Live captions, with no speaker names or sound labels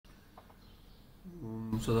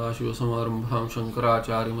सदाशिवसमारम्भां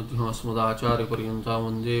शङ्कराचार्यमध्यमाम् अस्मदाचार्यपर्यन्तां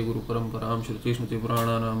वन्दे गुरुपरम्परां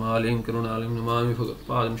श्रुतिस्मृतिपुराणानाम् आलयं करुणालयं नमामि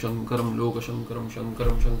भगवत्पादं शङ्करं लोकशङ्करं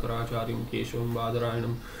शङ्करं शङ्कराचार्यं केशवं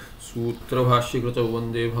बादरायणं सूत्रभाष्यकृतौ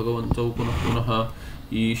वन्दे भगवन्तौ पुनः पुनः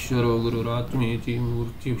ईश्वरो गुरुरात्मेति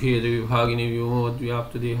मूर्तिभेदविभागिने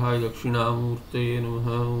व्योमवद्व्याप्तदेहाय दक्षिणामूर्तये नमः।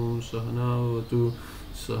 ॐ सहनावतु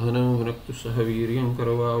सहनौ भुनक्तु सह वीर्यं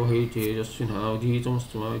करवावहै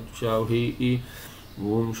तेजस्विनावधीतमस्तु मा विद्विषावहै। ॐ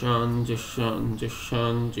शान्तिः शान्तिः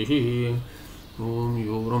शान्तिः। ॐ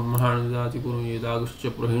यो ब्रह्माणं ददाति पूर्वं यदागुश्च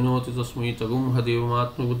प्रहिणोति तस्मै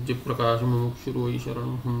तगुंहदेवमात्मबुद्धिप्रकाशमुमुक्षुर्वै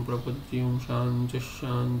शरणं प्रपद्ये। ॐ शान्तिः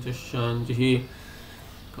शान्तिः शान्तिः।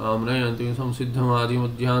 कामनयन्ति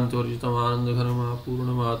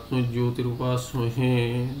संसिद्धमादिमध्यान्तवर्जितमानन्दघनमापूर्णमात्मज्योतिरुपास्महे।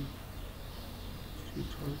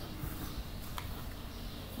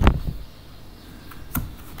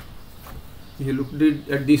 You looked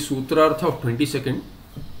at the sutrartha of 22nd.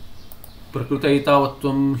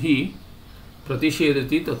 Prakrutaitavatvam hi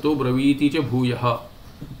pratishedati tato braviti cha bhuyaha.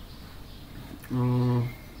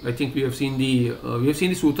 I think we have seen the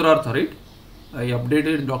sutrartha, right? I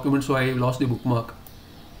updated the document, so I lost the bookmark.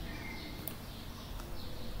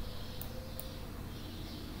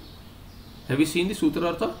 Have you seen the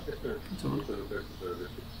sutrartha?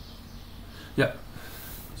 Yeah.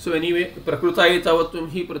 So anyway, prakrutaitavatvam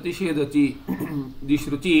hi pratishedati. The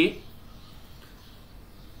Shruti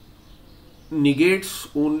negates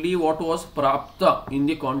only what was prapta in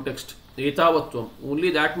the context. Etavatvam, only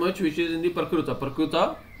that much which is in the prakruta.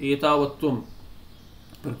 Prakruta etavatvam.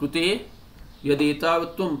 Prakrute yad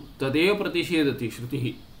etavatvam tadeva pratishedati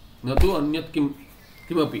Shrutihi. Natu anyat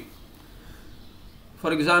kimapi.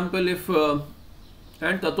 For example, if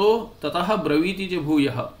and tato tataha braviti cha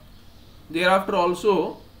bhuyaha. Thereafter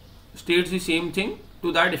also states the same thing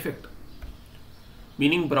to that effect.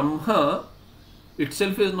 Meaning Brahma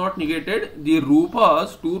itself is not negated. The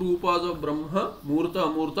rupas, two rupas of Brahma, Murta,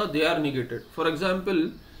 Amurta, they are negated. For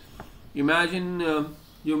example, imagine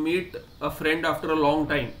you meet a friend after a long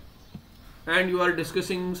time and you are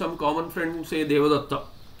discussing some common friend, say Devadatta.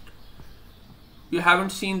 You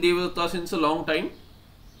haven't seen Devadatta since a long time,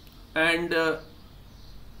 and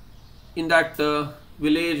in that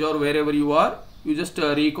village or wherever you are, you just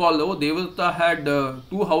recall, oh, Devadatta had 2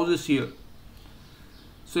 houses here.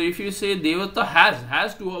 So if you say Devadatta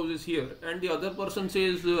has 2 houses here, and the other person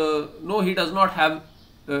says no, he does not have,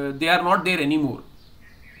 they are not there anymore.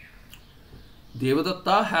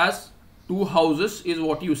 Devadatta has 2 houses is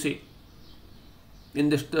what you say in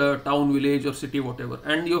this town, village or city, whatever,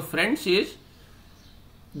 and your friend says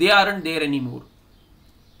they aren't there anymore.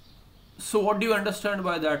 So what do you understand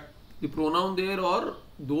by that? The pronoun there, or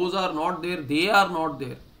those are not there, they are not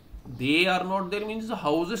there. They are not there means the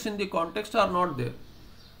houses in the context are not there.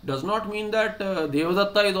 Does not mean that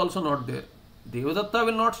Devadatta is also not there. Devadatta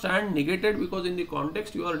will not stand negated, because in the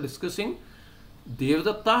context you are discussing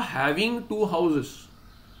Devadatta having 2 houses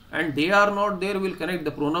and they are not there will connect.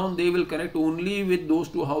 The pronoun they will connect only with those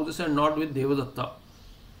 2 houses and not with Devadatta.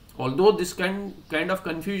 Although this kind of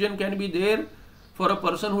confusion can be there for a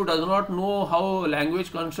person who does not know how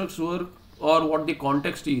language constructs work or what the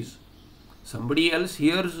context is. Somebody else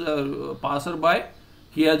hears passerby,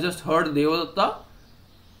 he has just heard Devadatta,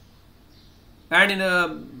 and in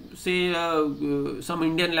a say some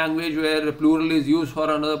Indian language where plural is used for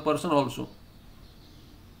another person also.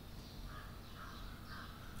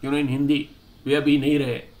 You know, in Hindi, we abhi nahi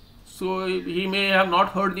rahe. So he may have not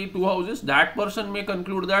heard the 2 houses. That person may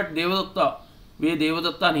conclude that Devadatta, we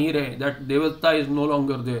Devadatta nahi rahe, that Devadatta is no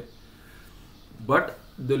longer there. But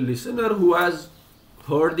the listener who has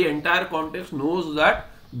heard the entire context knows that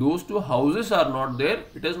those 2 houses are not there.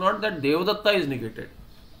 It is not that Devadatta is negated.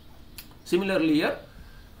 Similarly here,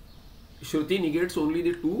 Shruti negates only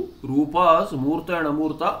the 2 rupas, Murta and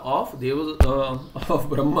Amurta of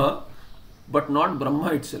Brahma, but not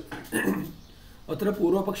Brahma itself. Atra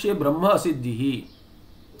Purvapakshe Brahma Siddhihi.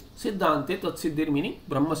 Siddhante Tatsiddhir, meaning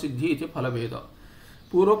Brahma Siddhi iti Phalaveda.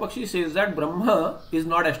 Purvapakshi says that Brahma is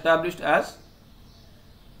not established as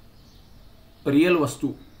real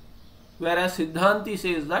Vastu, whereas Siddhanti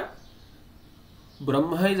says that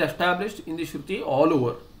Brahma is established in the Shruti all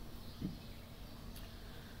over.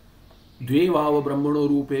 Dve vava brahmano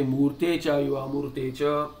rupe murte cha yuva murte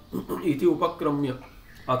cha iti upakramya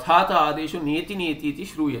athata adesho neti neti iti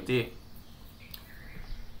shruyate.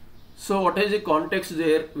 So what is the context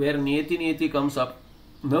there where neti neti comes up?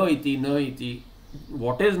 Na iti, na iti.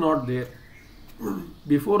 What is not there?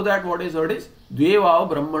 Before that, what is heard is Dveva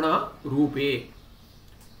Brahmana Rupe.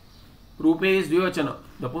 Rupe is Dvivachana,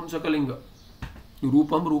 Napunsakalinga.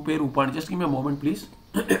 Rupam, Rupe, Rupani. Just give me a moment, please.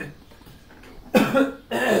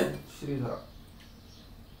 Sridhara.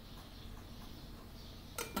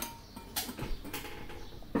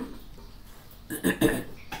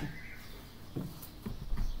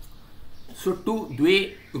 So two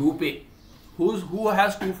dve rupe. Who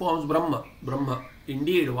has two forms? Brahma.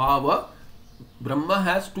 Indeed, Vava. Brahma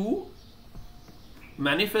has two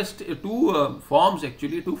forms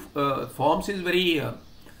actually. Two forms is very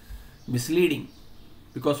misleading,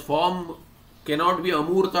 because form cannot be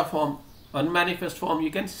amurta form, unmanifest form.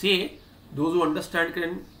 You can say, those who understand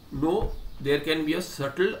can know there can be a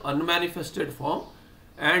subtle unmanifested form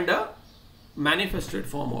and a manifested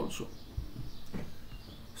form also.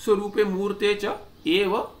 So rupe murte cha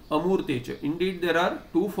eva amurte cha. Indeed, there are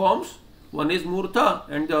two forms. One is murta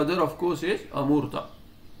and the other, of course, is amurta.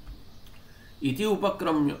 Iti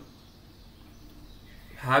upakramya.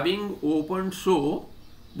 Having opened so,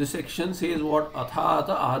 the section says what?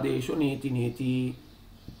 Athata adesho neti neti.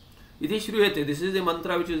 Iti shruyate. This is the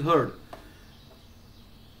mantra which is heard.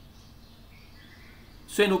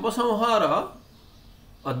 So in upasamhara,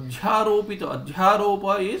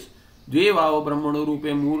 adhyaropa is dveva brahmano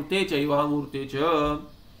rupe murte chaiva murte cha.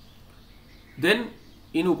 Then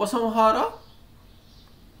in upasamhara,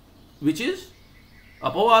 which is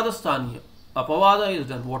apavada sthaniya, apavada is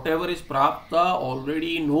done. Whatever is prapta,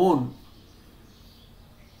 already known,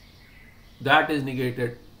 that is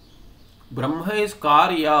negated. Brahma is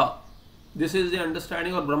karya. This is the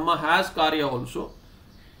understanding, or Brahma has karya also.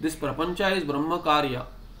 This prapancha is Brahma karya.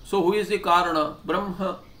 So who is the karana?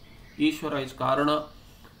 Brahma. Ishvara is karana.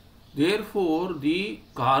 Therefore the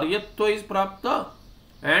karyatva is prapta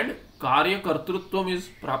and karya kartrutvam is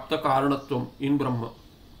prapta karanatvam in Brahma.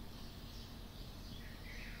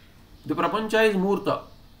 The prapancha is murta,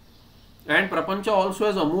 and prapancha also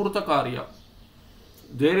has amurta karya.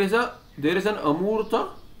 There is an amurta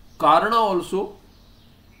karana also.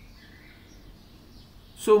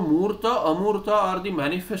 So murta, amurta are the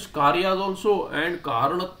manifest karyas also, and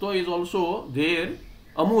karanatva is also there.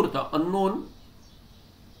 Amurta, unknown,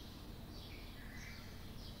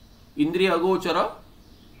 indriya agochara.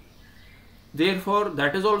 Therefore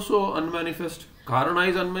that is also unmanifest. Karana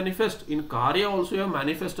is unmanifest. In karya also you have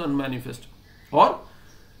manifest, unmanifest, or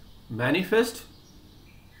manifest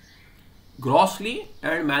grossly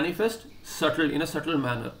and manifest subtle, in a subtle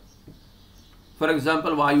manner. For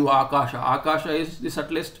example, Vayu, Akasha. Akasha is the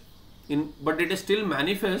subtlest, but it is still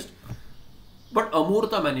manifest, but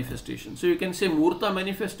amurta manifestation. So you can say murta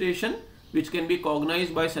manifestation, which can be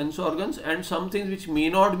cognized by sense organs, and some things which may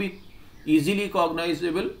not be easily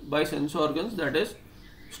cognizable by sense organs, that is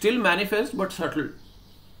still manifest but subtle.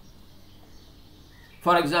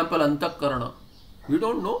 For example, antakarana. We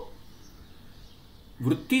don't know.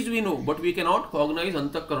 Vrittis we know, but we cannot cognize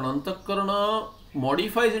antakarana. Antakarana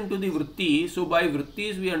modifies into the vritti. So by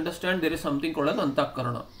vrittis we understand there is something called as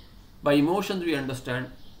antakarana. By emotions we understand.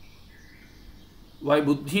 By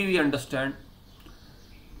buddhi we understand.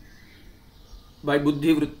 By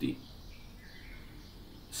buddhi vritti.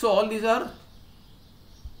 So all these are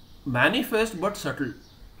manifest but subtle.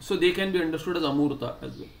 So they can be understood as amurta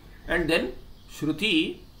as well. And then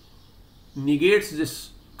Shruti negates this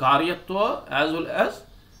karyatva as well as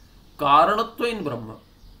karanatva in Brahma.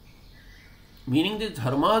 Meaning the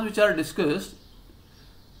dharmas which are discussed,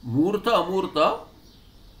 murta, amurta,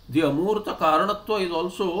 the amurta karanatva is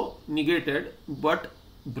also negated, but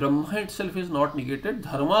Brahma itself is not negated,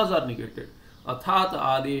 dharmas are negated. Athat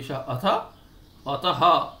adesha, atha,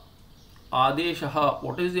 ataha, adesha.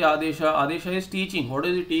 What is the adesha? Adesha is teaching. What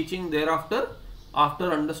is the teaching thereafter?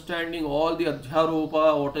 After understanding all the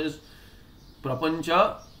adhyaropa, what is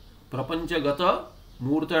prapancha, prapanchagata,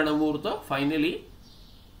 murta and amurta, finally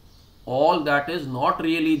all that is not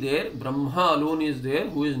really there, Brahma alone is there,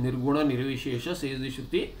 who is nirguna nirvishesha, says the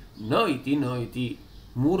Shruti. Na iti, na iti.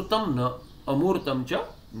 Murtam na, amurtam cha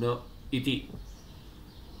na iti.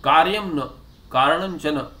 Karyam na, karanam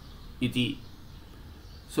cha na iti.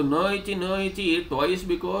 So na iti twice,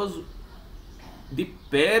 because the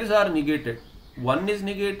pairs are negated. One is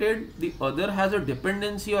negated, the other has a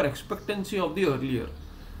dependency or expectancy of the earlier.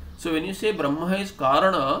 So when you say Brahma is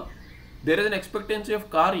Karana, there is an expectancy of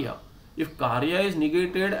Karya. If Karya is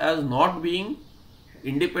negated as not being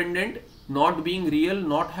independent, not being real,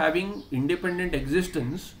 not having independent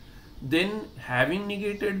existence, then having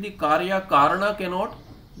negated the Karya, Karana cannot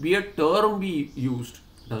be a term be used.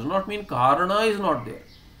 Does not mean Karana is not there.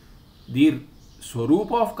 The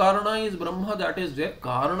Swarupa of Karana is Brahma, that is there.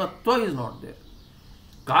 Karanatva is not there.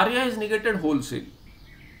 Karya is negated wholesale.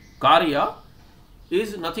 Karya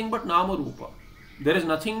is nothing but Nama Rupa. There is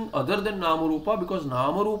nothing other than Nama Rupa, because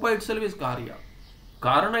Nama Rupa itself is Karya.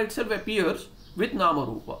 Karana itself appears with Nama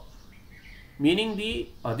Rupa. meaning the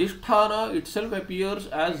adhisthana itself appears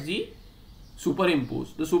as the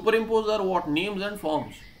superimposed. The superimposed are what? Names and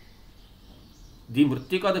forms. The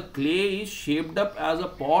mritika, the clay, is shaped up as a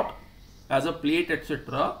pot, as a plate,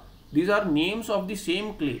 etc. These are names of the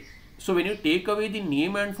same clay. So when you take away the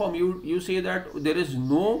name and form, you say that there is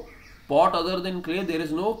no pot other than clay, there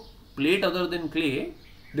is no plate other than clay,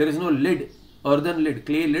 there is no lid, earthen lid,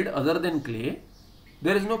 clay lid other than clay,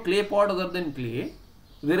 there is no clay pot other than clay,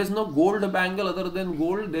 there is no gold bangle other than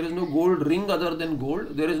gold, there is no gold ring other than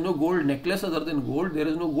gold, there is no gold necklace other than gold, there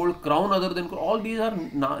is no gold crown other than gold. All these are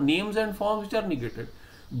names and forms which are negated.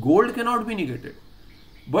 Gold cannot be negated.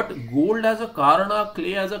 But gold as a karana,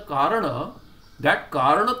 clay as a karana, that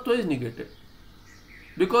karanatva is negated.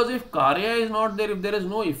 Because if karya is not there, if there is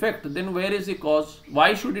no effect, then where is the cause?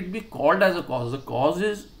 Why should it be called as a cause? The cause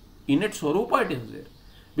is in its swarupa, it is there.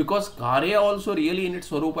 Because karya also really in its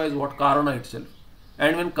swarupa is what? Karana itself.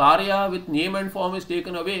 And when karya with name and form is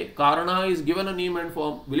taken away, karana is given a name and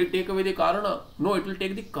form. Will it take away the karana? No, it will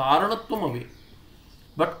take the karanatvam away.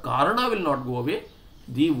 But karana will not go away.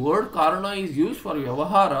 The word karana is used for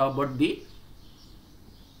vyavahara, but the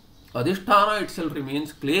adhisthana itself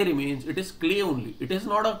remains, clay remains. It is clay only. It is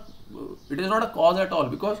not a cause at all.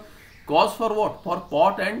 Because cause for what? For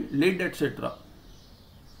pot and lid, etc.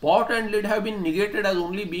 Pot and lid have been negated as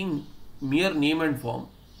only being mere name and form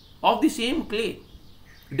of the same clay.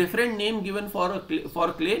 Different name given for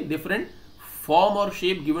clay, different form or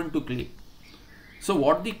shape given to clay. So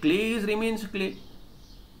what the clay is remains clay.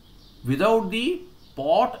 Without the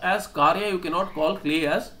pot as karya, you cannot call clay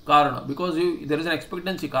as karana, because there is an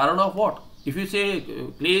expectancy. Karana of what? If you say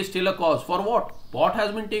clay is still a cause, for what? Pot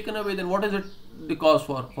has been taken away, then what is it the cause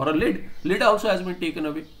for? For a lid. Lid also has been taken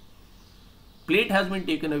away. Plate has been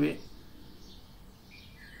taken away.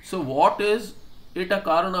 So what is it a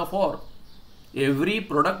karana for? Every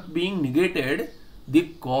product being negated, the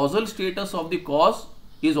causal status of the cause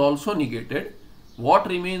is also negated. What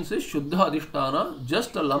remains is Shuddha Adhisthana,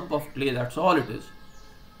 just a lump of clay, that's all it is.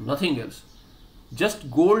 Nothing else. Just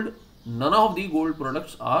gold, none of the gold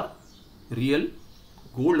products are real.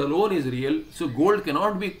 Gold alone is real. So gold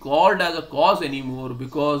cannot be called as a cause anymore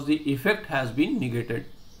because the effect has been negated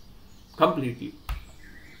completely,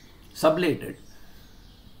 sublated.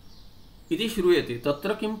 इति श्रूयते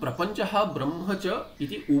तत्र किं प्रपञ्चः ब्रह्म च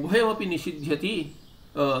इति उभयमपि निषिध्यते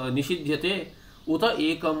उत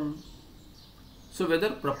एकम्. So whether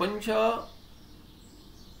prapancha,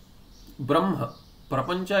 Brahma,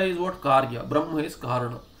 prapancha is what? Karya, Brahma is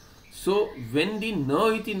Karana. So when the na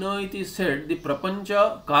iti is said, the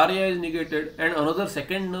prapancha, Karya is negated, and another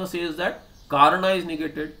second na says that Karana is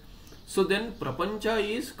negated. So then prapancha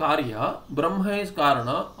is Karya, Brahma is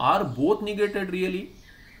Karana. Are both negated really?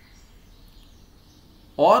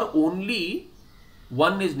 Or only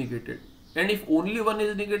one is negated? And if only one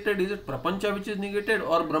is negated, is it prapancha which is negated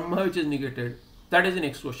or Brahma which is negated? That is the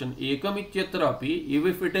next question. Ekam ityatrapi,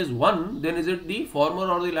 if it is one, then is it the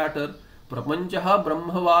former or the latter? Prapanchaha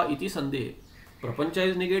Brahmava iti sandehe. Prapancha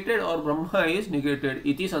is negated or Brahma is negated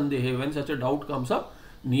iti sandehe. When such a doubt comes up,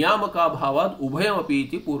 niyamaka bhavad ubhayam api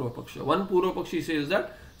iti purvapaksha. One purvapakshi says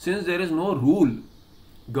that since there is no rule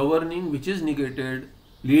governing which is negated,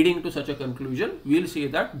 leading to such a conclusion, we will say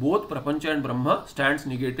that both Prapancha and Brahma stands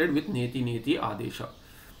negated with Neti Neti Adesha.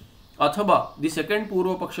 Athava, the second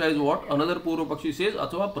Purva Paksha is what? Another Purva Pakshi says,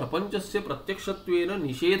 Athava Prapanchasya Pratyakshatvena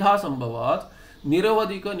Nishedha Sambhavat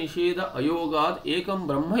Niravadika Nishedha Ayogad Ekam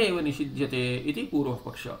Brahma Eva Nishidhyate iti Purva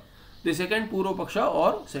Paksha. The second Purva Paksha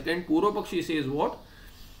or second Purva Pakshi says what?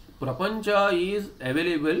 Prapancha is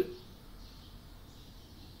available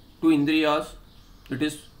to Indriyas. It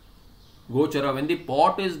is Gochara. When the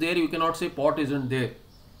pot is there, you cannot say pot isn't there.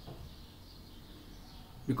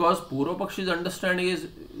 Because Purva Pakshi's understanding is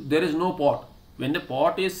there is no pot. When the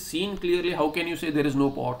pot is seen clearly, how can you say there is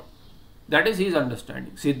no pot? That is his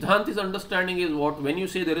understanding. Siddhanti's understanding is what? When you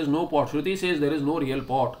say there is no pot, Shruti says there is no real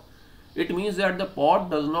pot. It means that the pot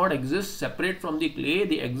does not exist separate from the clay.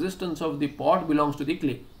 The existence of the pot belongs to the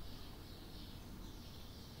clay.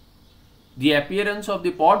 The appearance of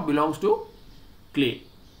the pot belongs to clay.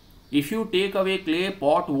 If you take away clay,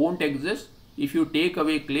 pot won't exist. If you take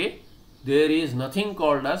away clay, there is nothing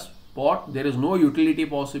called as pot. There is no utility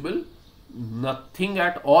possible. Nothing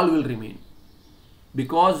at all will remain.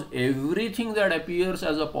 Because everything that appears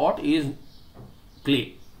as a pot is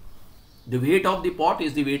clay. The weight of the pot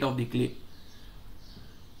is the weight of the clay.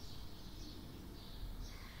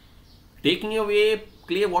 Taking away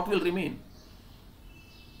clay, what will remain?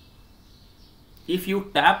 If you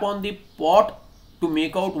tap on the pot to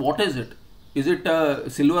make out what is it? Is it a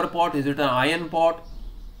silver pot? Is it an iron pot?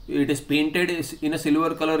 it is painted in a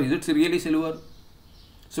silver color. Is it really silver?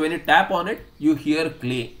 So when you tap on it, you hear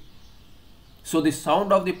clay. So the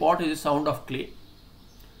sound of the pot is the sound of clay.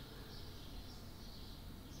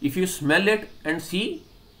 If you smell it and see,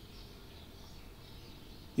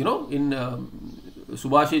 in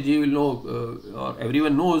Subhashi ji will know, or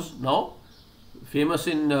everyone knows now, famous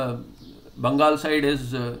in Bengal side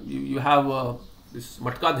is you have this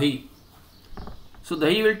matka dahi. So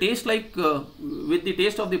dahi will taste like, with the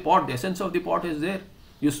taste of the pot, the essence of the pot is there.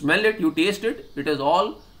 You smell it, you taste it, it is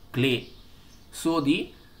all clay. So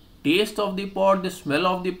the taste of the pot, the smell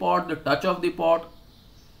of the pot, the touch of the pot,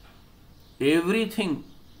 everything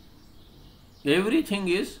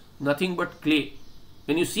is nothing but clay.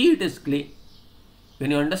 When you see it is clay,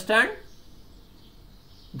 when you understand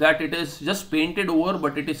that it is just painted over,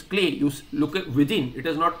 but it is clay, you look at within, it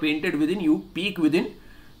is not painted within, you peek within,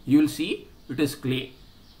 you will see it is clay.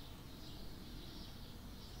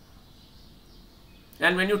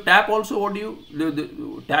 And when you tap also, what do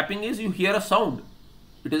the tapping is, you hear a sound.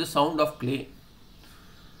 It is a sound of clay.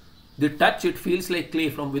 The touch, it feels like clay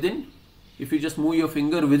from within. If you just move your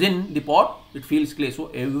finger within the pot, it feels clay. So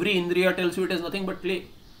every indriya tells you it is nothing but clay.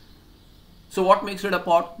 So what makes it a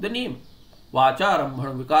pot? The name.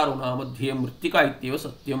 Vacharambhanam vikaruna madhyam mrittika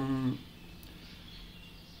ityeva satyam.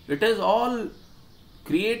 It is all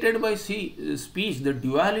created by speech. The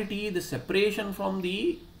duality, the separation from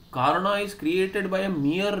the karana is created by a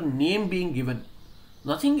mere name being given.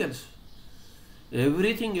 Nothing else.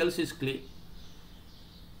 Everything else is clay.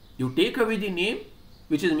 You take away the name,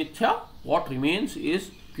 which is mithya, what remains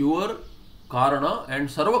is pure karana, and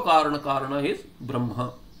sarva karana is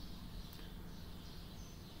Brahma.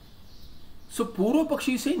 So Purva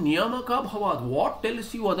Pakshi say niyamaka bhavad. What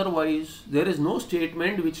tells you otherwise? There is no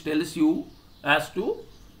statement which tells you as to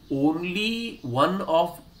only one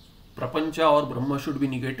of Prapancha or Brahma should be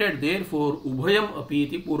negated. Therefore, Ubhayam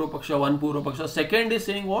apiti Purva Paksha, one Purva Paksha. Second is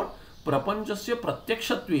saying what? Prapanchasya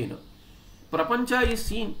pratyakshatvena. Prapancha is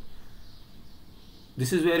seen.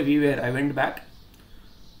 This is where we were. I went back.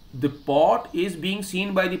 The pot is being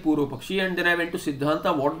seen by the Purva Pakshi, and then I went to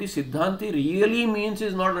Siddhanta. What the Siddhanti really means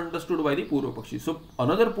is not understood by the Purva Pakshi. So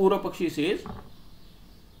another Purva Pakshi says,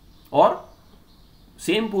 or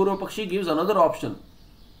same Purva Pakshi gives another option.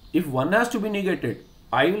 If one has to be negated,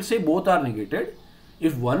 I will say both are negated.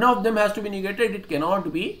 If one of them has to be negated, it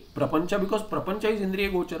cannot be Prapancha, because Prapancha is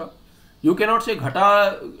Indriya Gochara. You cannot say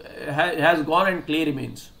Ghata has gone and clay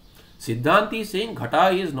remains. Siddhanti is saying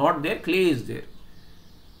Ghata is not there, clay is there.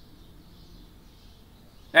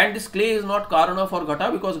 And this clay is not Karana for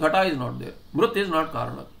Ghata, because Ghata is not there. Mrut is not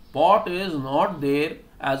Karana. Pot is not there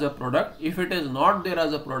as a product. If it is not there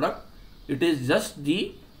as a product, it is just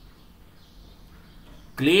the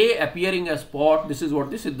clay appearing as pot. This is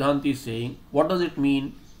what the Siddhanti is saying. What does it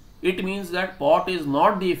mean? It means that pot is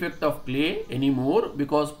not the effect of clay anymore,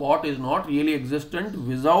 because pot is not really existent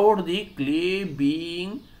without the clay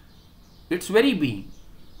being its very being.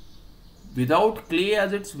 Without clay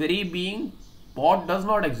as its very being, pot does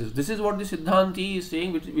not exist. This is what the Siddhanti is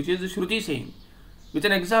saying, which is the Shruti saying. With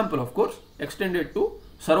an example, of course, extended to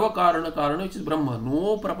Sarva Karana, which is Brahma.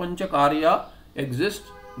 No Prapancha Karya exists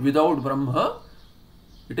without Brahma.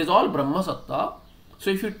 It is all Brahma Satta. So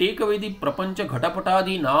if you take away the Prapancha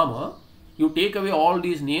Ghatapatadi Nama, you take away all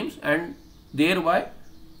these names, and thereby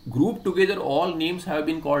group together all names have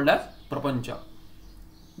been called as Prapancha.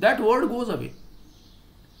 That word goes away.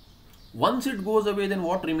 Once it goes away, then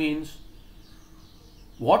what remains?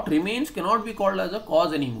 What remains cannot be called as a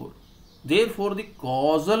cause anymore. Therefore, the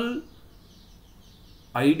causal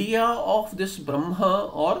idea of this Brahma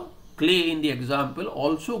or clay in the example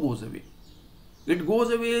also goes away. It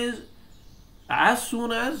goes away as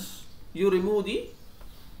soon as you remove the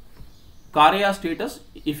Karya status,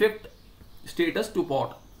 effect status to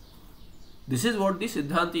pot. This is what the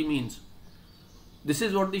Siddhanti means. This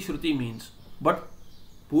is what the Shruti means. But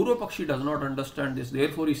Purva Pakshi does not understand this.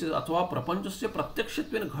 Therefore, he says, Athva Prapanchasya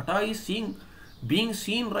Pratyakshatvena. Ghata is being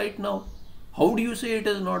seen right now. How do you say it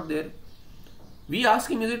is not there? We ask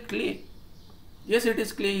him, is it clay? Yes, it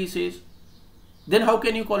is clay, he says. Then how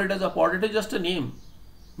can you call it as a pot? It is just a name.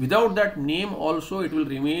 Without that name also, it will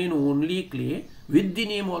remain only clay. With the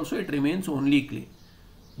name also, it remains only clay.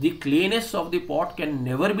 The clayness of the pot can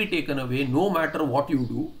never be taken away, no matter what you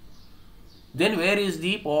do. Then where is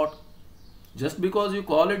the pot? Just because you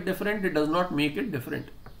call it different, it does not make it different.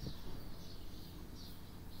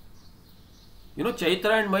 You know,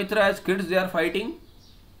 Chaitra and Maitra, as kids, they are fighting.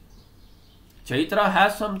 Chaitra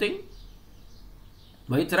has something.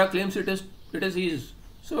 Maitra claims it is his.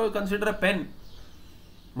 So consider a pen.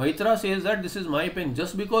 Maitra says that this is my pen.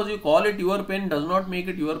 Just because you call it your pen does not make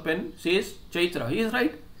it your pen, says Chaitra. He is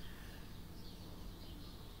right.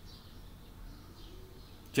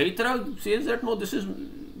 Chaitra says that no, this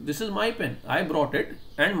is my pen. I brought it.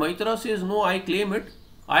 And Maitra says no, I claim it.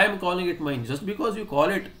 I am calling it mine. Just because you call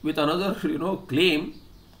it with another, claim,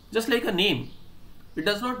 just like a name, it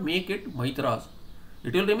does not make it Maitra's.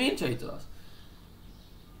 It will remain Chaitra's.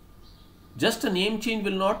 Just a name change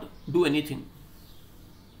will not do anything.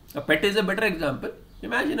 A pet is a better example.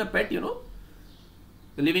 Imagine a pet, a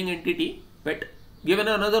living entity, pet, given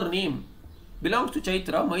another name, belongs to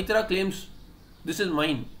Chaitra. Maitra claims this is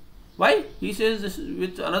mine. Why? He says this is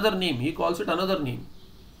with another name. He calls it another name.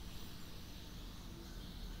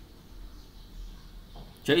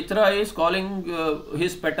 Chaitra is calling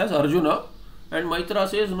his pet as Arjuna, and Maitra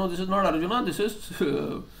says, no, this is not Arjuna, this is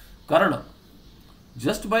Karna.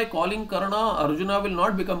 Just by calling Karna, Arjuna will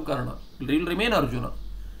not become Karna. It will remain Arjuna.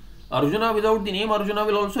 Arjuna without the name Arjuna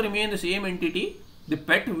will also remain the same entity. The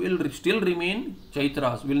pet will still remain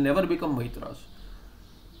Chaitra's, will never become Maitra's.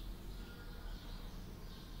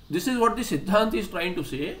 This is what the Siddhanta is trying to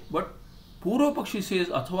say, but Purva Pakshi says,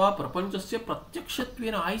 Athva prapanchasya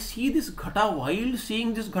pratyakshatvena. I see this ghata. While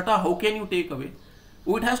seeing this ghata, how can you take away?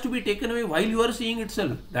 Oh, it has to be taken away while you are seeing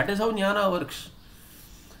itself. That is how jnana works.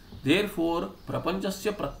 Therefore,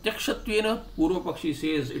 prapanchasya pratyakshatvena, Purva Pakshi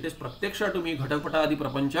says, it is pratyaksha to me, ghatapatadi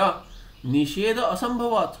prapancha, nisheda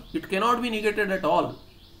asambhavat. It cannot be negated at all.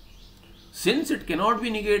 Since it cannot be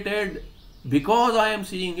negated because I am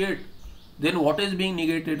seeing it, then what is being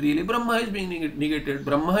negated really? Brahma is being negated.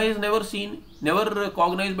 Brahma is never seen, never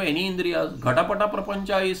cognized by any indriyas. Ghatapata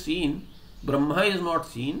prapancha is seen. Brahma is not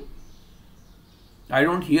seen. I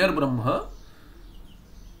don't hear Brahma.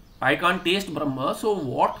 I can't taste Brahma. So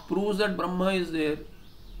what proves that Brahma is there?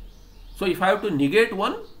 So if I have to negate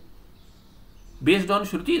one based on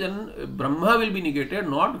Shruti, then Brahma will be negated,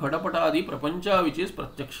 not Ghatapata adi prapancha, which is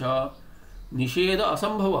pratyaksha. Nisheda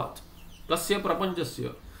asambhavat. Tasya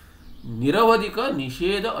prapanchasya. Niravadika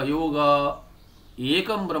nisheda ayoga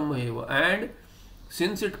ekam brahma eva. And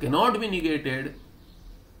since it cannot be negated,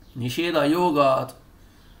 nisheda ayogat,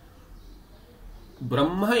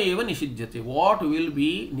 brahma eva nishidyate. What will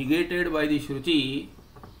be negated by the Shruti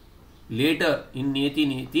later in neti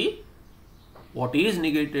neti, what is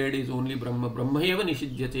negated is only Brahma. Brahma eva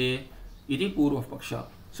nishidyate iti Purva Paksha.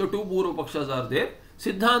 So two Purva Pakshas are there.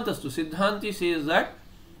 Siddhantastu. Siddhanti says that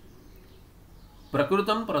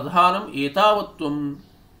prakrutam pradhanam etavatvam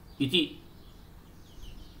iti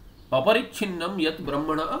aparichinnam yat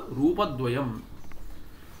brahmana rupadvayam.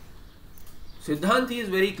 Siddhanti is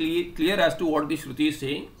very clear as to what the Shruti is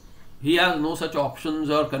saying. He has no such options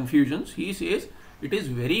or confusions. He says it is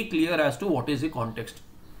very clear as to what is the context.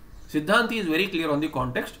 Siddhanti is very clear on the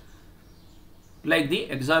context, like the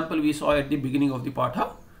example we saw at the beginning of the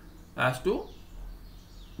Patha as to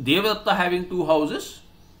Devadatta having two houses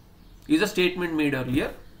is a statement made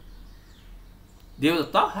earlier.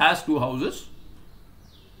 Devadatta has two houses,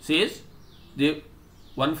 says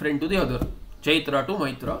one friend to the other, Chaitra to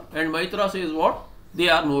Maitra, and Maitra says what? They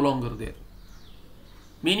are no longer there.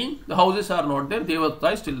 Meaning the houses are not there,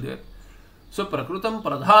 Devadatta is still there. So prakrutam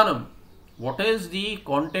pradhanam, what is the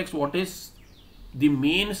context, what is the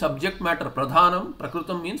main subject matter? Pradhanam,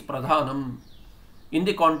 prakrutam means pradhanam. In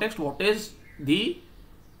the context, what is the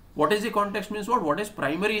context means what? What is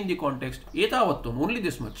primary in the context? Etavatvam, only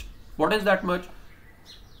this much. What is that much?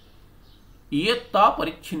 Iyatta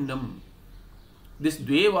parichinnam. This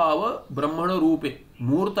dvevava brahmana rupe.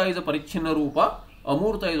 Murta is a parichinna rupa.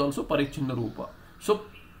 Amurta is also parichinna rupa. So,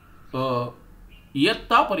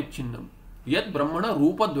 iyatta parichinnam. Yat brahmana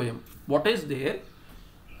rupa dvayam. What is there?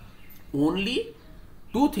 Only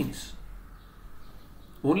two things.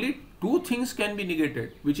 Only two things can be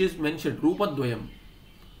negated, which is mentioned. Rupa dvayam.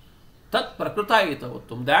 Tat prakruta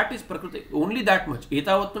etavatvam. That is prakruta. Only that much.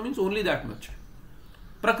 Etavatvam means only that much.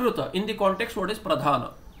 Prakruta. In the context, what is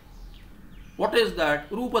pradhana? What is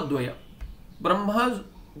that? Rupa dvaya. Brahma's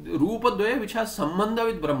Rupa dvaya, which has sambandha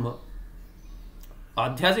with Brahma.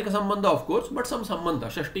 Adhyasika sambandha, of course, but some sambandha.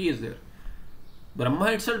 Shashti is there.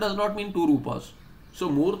 Brahma itself does not mean two rupas. So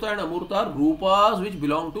Murta and Amurta are rupas which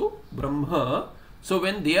belong to Brahma. So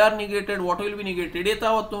when they are negated, what will be negated?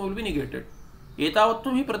 Etavatvam will be negated.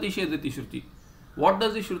 Etavatvam hi pratishedati Shruti. What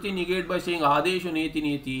does the Shruti negate by saying Adeshu neti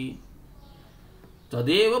neti?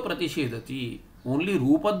 Tadeva pratishedati. Only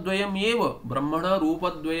rupadvayam eva. Brahmana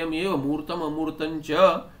rupadvayam eva. Murtam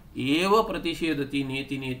amurtancha eva pratishedati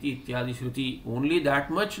neti neti ityadi Shruti. Only that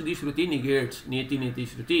much the Shruti negates. Neti neti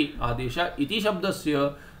Shruti. Adesha iti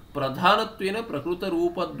shabdasya pradhanatvena prakruta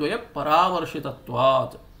rupadvaya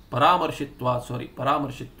paramarshitattvat. Paramarshitvat.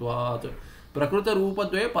 Prakruta Rupa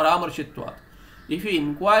Dvaya Paramarshitvat. If you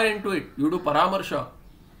inquire into it, you do Paramarsha.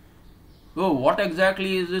 So, what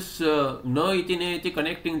exactly is this na iti ne iti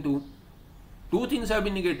connecting to? Two things have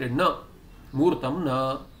been negated. Na. Murtam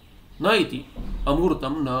na. Na iti.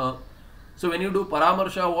 Amurtam na. So, when you do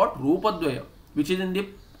Paramarsha, what? Rupadvaya. Which is in the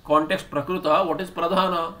context Prakruta. What is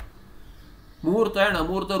Pradhana? Murta and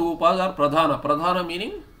Amurta Rupas are Pradhana. Pradhana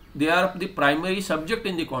meaning they are the primary subject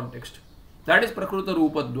in the context. That is Prakruta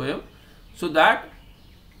Rupadvaya. So, that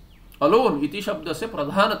alone, iti shabda se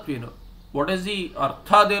pradhanatvena. What is the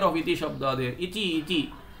artha there of iti shabda there?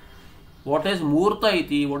 Iti. What is murta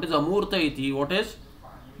iti? What is amurta iti? What is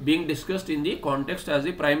being discussed in the context as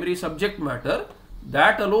the primary subject matter?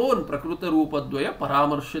 That alone, prakruta rupadvaya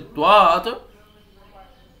paramarshitvat.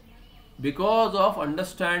 Because of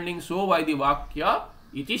understanding so by the vakya,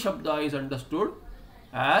 iti shabda is understood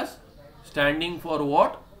as standing for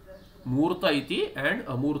what? Murta iti and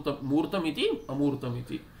amurtam. Murtam iti, amurtam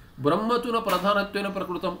iti. Brahma tuna pradhanatvena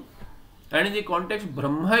prakrutam. And in the context,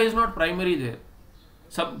 Brahma is not primary there.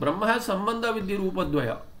 Brahma has sambandha with the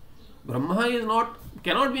Rupadvaya. Brahma is not,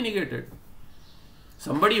 cannot be negated.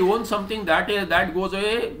 Somebody owns something that goes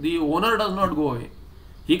away, the owner does not go away.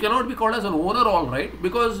 He cannot be called as an owner, all right,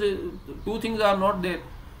 because two things are not there.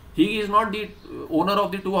 He is not the owner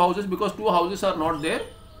of the two houses because two houses are not there.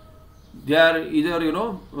 They are either,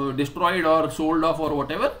 destroyed or sold off or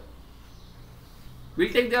whatever.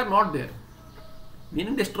 We'll take they are not there.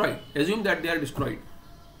 Meaning destroyed. Assume that they are destroyed.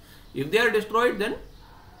 If they are destroyed, then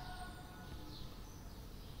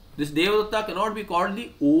this Devadatta cannot be called the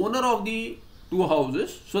owner of the two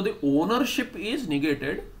houses. So the ownership is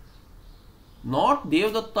negated. Not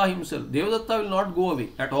Devadatta himself. Devadatta will not go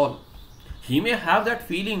away at all. He may have that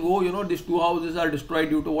feeling, these two houses are destroyed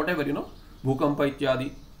due to whatever, Bhukampa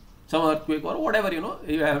ityadi, some earthquake or whatever,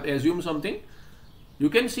 you have assumed something. You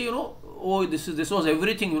can see, this was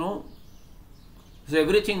everything, So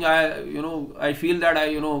everything I feel that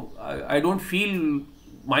I don't feel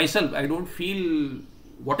myself, I don't feel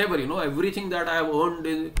whatever, everything that I have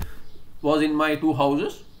earned was in my two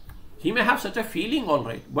houses. He may have such a feeling, all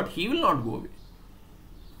right, but he will not go away.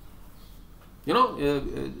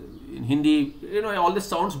 In Hindi, all this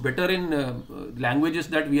sounds better in languages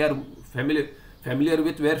that we are familiar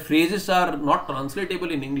with, where phrases are not translatable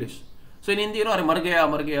in English. So in Hindi, mar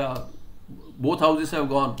gaya, both houses have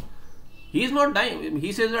gone. He is not dying.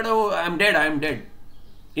 He says that, oh, I am dead.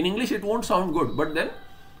 In English, it won't sound good. But then,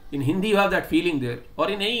 in Hindi, you have that feeling there. Or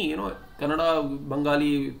in any, Kannada,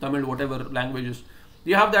 Bengali, Tamil, whatever languages.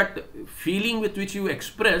 You have that feeling with which you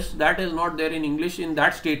express that is not there in English in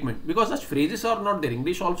that statement. Because such phrases are not there.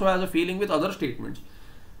 English also has a feeling with other statements.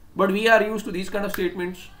 But we are used to these kind of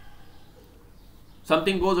statements.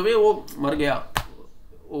 Something goes away, oh, mar gaya.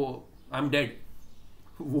 Oh, I am dead.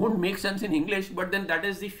 Won't make sense in English, but then that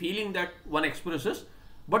is the feeling that one expresses,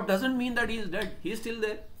 but doesn't mean that he is dead. He is still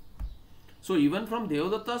there. So even from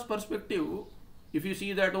Devadatta's perspective, if you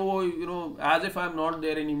see that, as if I am not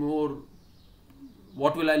there anymore,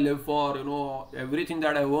 what will I live for? Everything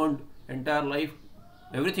that I earned, entire life,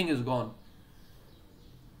 everything is gone.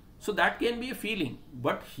 So that can be a feeling,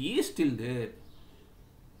 but he is still there.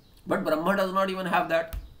 But Brahma does not even have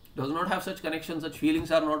that, does not have such connections, such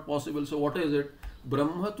feelings are not possible. So what is it?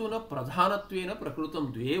 Brahmatuna pradhanatvena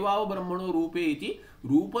prakrutam dveva brahmano rupe iti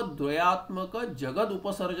rupadvayatmaka jagad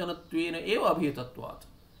upasarjanatvena eva abhetatvat.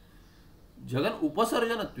 Jagan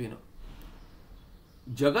upasarjanatvena.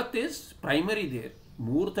 Jagat is primary there.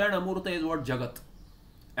 Murta and amurta is what Jagat.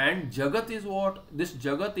 And Jagat is what? This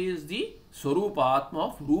Jagat is the Swarupa Atma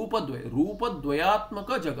of Rupadvaya.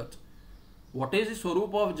 Rupadvayatmaka Jagat. What is the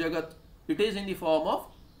Swarupa of Jagat? It is in the form of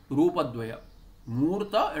Rupadvaya.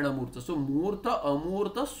 Murta and Amurta. So Murta,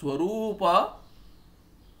 Amurta, Swarupa,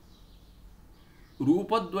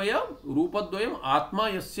 Rupadvayam, Atma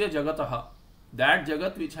Yasya Jagataha. That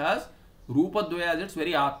Jagat which has Rupadvaya as its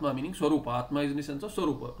very Atma, meaning Swarupa. Atma is in the sense of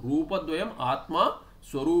Swarupa. Rupadvayam, Atma,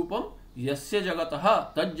 Swarupam, Yasya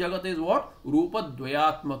Jagataha. That Jagat is what?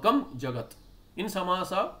 Rupadvayatmakam Jagat. In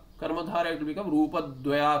Samasa, Karmadhara it will become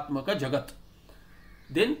Rupadvayatmaka Jagat.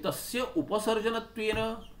 Then Tasya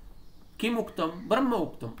Upasarjanatvena Kim Uktam? Brahma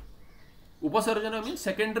Uktam. Upasarjana means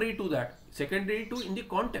secondary to that. Secondary to in the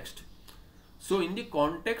context. So in the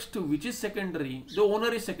context which is secondary, the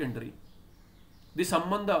owner is secondary. The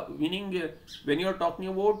Sambandha, meaning when you are talking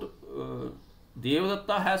about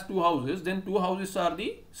Devadatta has two houses, then two houses are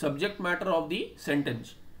the subject matter of the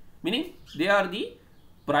sentence. Meaning they are the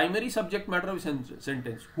primary subject matter of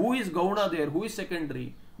sentence. Who is Gauna there? Who is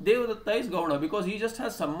secondary? Devadatta is Gauna because he just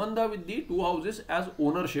has Sambandha with the two houses as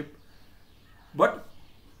ownership. But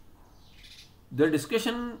The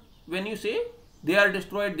discussion, when you say they are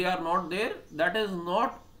destroyed, they are not there, that is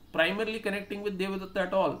not primarily connecting with Devadatta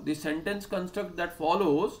at all. The sentence construct that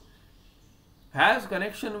follows has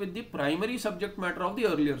connection with the primary subject matter of the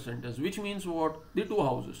earlier sentence, which means what? The two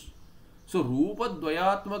houses. So Rupa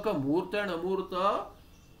Dvayatmaka Murta and Amurta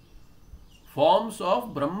forms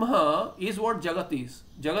of Brahma is what Jagat is.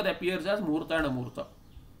 Jagat appears as Murta and Amurta,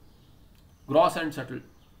 gross and subtle.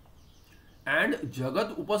 And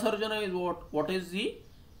Jagat Upasarjana is what? What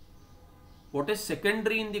is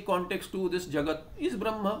secondary in the context to this Jagat is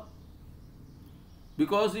Brahma.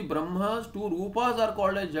 Because the Brahma's two Rupas are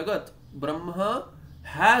called as Jagat. Brahma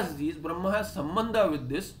has Sambandha with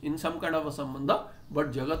this in some kind of a Sambandha,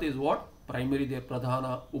 but Jagat is what? Primary there,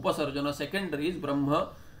 Pradhana. Upasarjana, secondary is Brahma.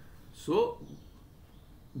 So,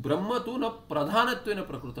 Brahma tu na pradhanatva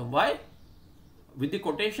prakrutam. Why? With the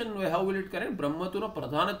quotation, how will it connect? Brahma tu na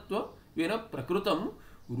pradhanatva prakrutam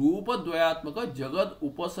Rupa Dvayatmaka Jagad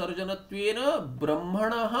Upasarjanatvena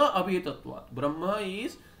Brahmanaha Abhitatvat. Brahma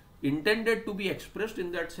is intended to be expressed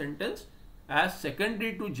in that sentence as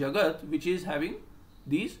secondary to Jagat, which is having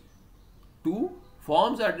these two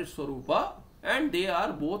forms at its Swarupa, and they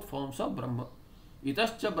are both forms of Brahma.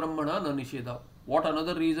 Itascha Brahmana na nisheda. What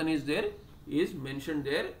another reason is there is mentioned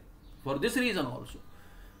there for this reason also.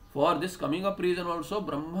 For this coming up reason also,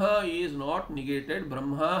 Brahma is not negated.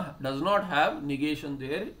 Brahma does not have negation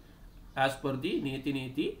there as per the Neti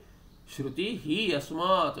Neti Shruti. He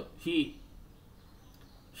Asmat, he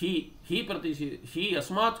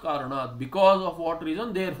Asmat Karanat. Because of what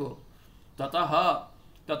reason? Therefore. Tataha,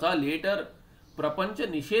 Tata later Prapancha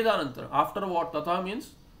Nishedanantara. After what? Tata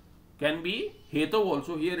means can be Hetu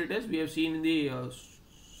also. Here it is. We have seen in the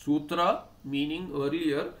Sutra meaning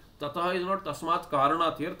earlier. Tata is not Tasmat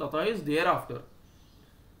Karanat here. Tata is thereafter.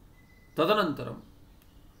 Tadanantaram.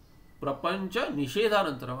 Prapancha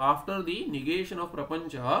Nishedanantaram. After the negation of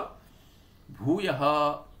Prapancha,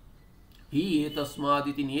 Bhuyaha hi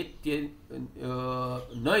etasmaditi netya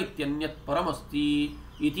na ityanyat paramasti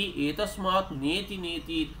iti etasmat neti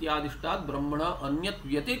neti ityadishtat brahmana anyat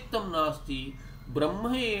vyatiktam nasti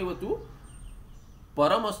brahma eva tu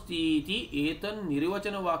paramasti iti etan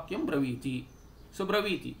nirvachana vakyam braviti. So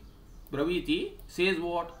braviti says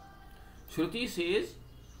what? Shruti says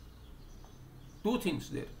two things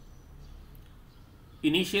there.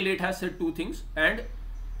 Initially it has said two things, and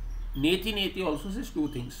neti neti also says two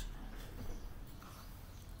things.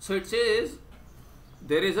 So it says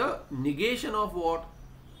there is a negation of what?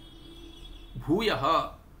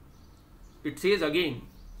 Bhuyaha. It says again.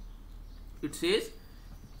 It says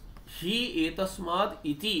hi etasmad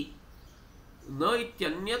iti na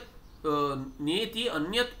ityanyat neti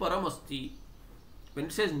anyat paramasti. When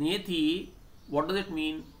it says neti, what does it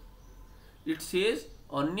mean? It says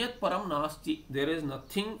anyat param nasti. There is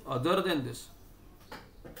nothing other than this.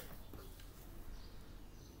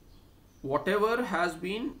 Whatever has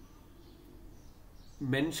been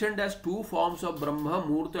mentioned as two forms of Brahma,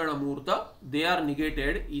 Murta and Amurta, they are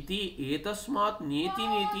negated. Iti etasmat neti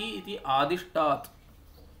neti iti adishtat.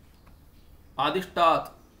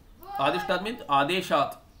 Adishtat. Adishtat means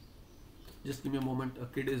adeshat. Just give me a moment. A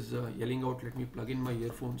kid is yelling out. Let me plug in my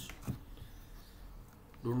earphones.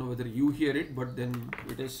 Don't know whether you hear it, but then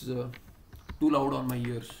it is too loud on my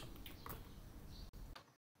ears.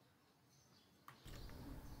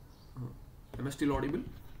 Am I still audible?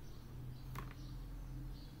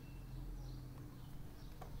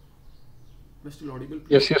 Am I still audible?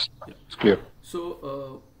 Please? Yes, yeah. It's clear.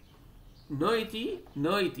 So, na iti.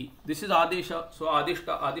 This is adesha. So,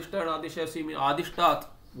 adishta and adesha same mean adishtat.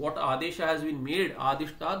 What adesha has been made?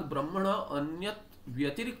 Adishtat brahmana anyat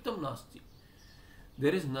vyatiriktam nasti.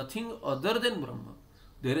 There is nothing other than Brahma.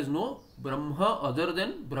 There is no Brahma other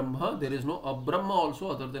than Brahma. There is no Abrahma also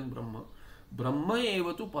other than Brahma. Brahma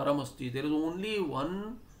eva tu paramasti. There is only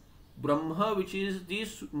one Brahma which is the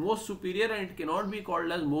most superior, and it cannot be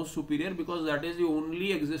called as most superior because that is the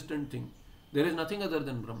only existent thing. There is nothing other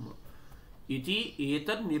than Brahma. Iti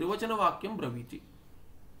etat nirvachana vakyam braviti.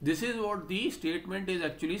 This is what the statement is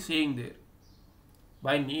actually saying there.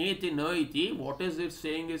 By neti na iti, what is it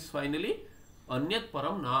saying is finally anyat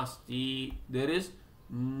param nasti. There is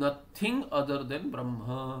nothing other than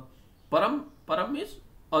Brahma. Param is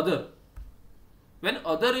other. When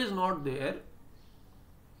other is not there,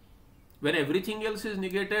 when everything else is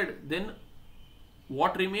negated, then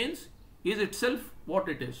what remains is itself what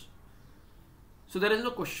it is. So there is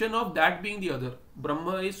no question of that being the other.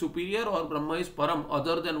 Brahma is superior or Brahma is param,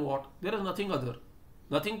 other than what? There is nothing other.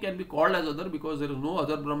 Nothing can be called as other because there is no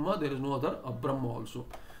other Brahma, there is no other Abrahma also.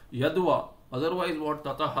 Yadva, otherwise what?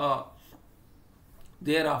 Tataha,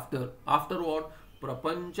 thereafter. After what?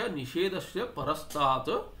 प्रपंच निषेधस्य परस्तात्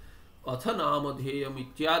अथ नामधेयम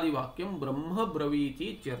इत्यादि वाक्यम ब्रह्म ब्रवीति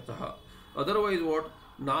इत्यर्थः. Otherwise what?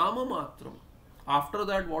 Nama matram. After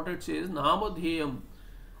that what it says? Namadheyam.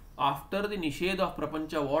 After the nisheda of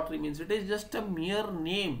prapancha, what remains? It is just a mere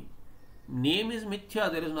name. Name is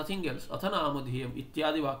mithya, there is nothing else. Atha namadheyam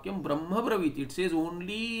ityadi vakyam brahma braviti. It says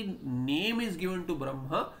only name is given to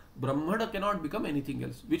Brahma. Brahmana cannot become anything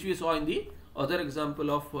else, which we saw in the other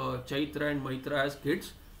example of Chaitra and Maitra as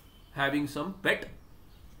kids having some pet.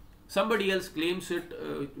 Somebody else claims it,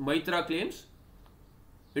 Maitra claims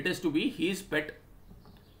it is to be his pet.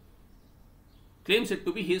 Claims it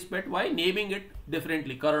to be his pet. Why? Naming it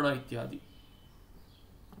differently, Karna ityadi.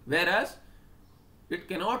 Whereas it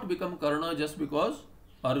cannot become Karna just because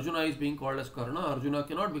Arjuna is being called as Karna. Arjuna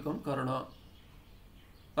cannot become Karna.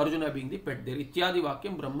 Arjuna being the pet there. Ityadi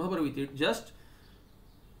vakyam Brahma braviti. It just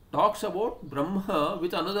talks about Brahma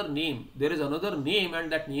with another name. There is another name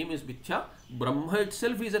and that name is Mithya. Brahma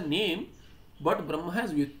itself is a name, but Brahma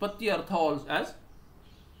has Vyutpatti Artha also as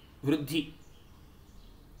Vriddhi,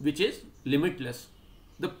 which is limitless.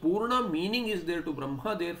 The Purna meaning is there to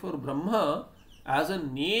Brahma. Therefore Brahma as a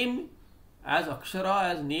name, as Akshara,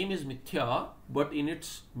 as name is Mithya, but in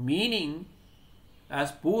its meaning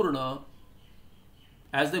as Purna,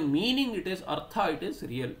 as the meaning it is Artha, it is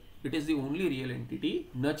real. It is the only real entity.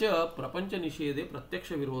 Nacha prapancha nishede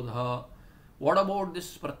pratyaksha virodha. What about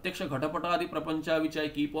this pratyaksha ghatapatadi prapancha which I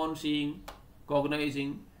keep on seeing,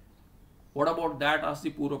 cognizing? What about that? Asks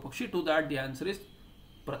the Purva Pakshi. To that the answer is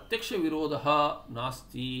pratyaksha virodha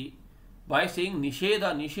nasti. By saying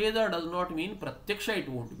nisheda, nisheda does not mean pratyaksha it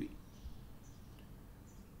won't be.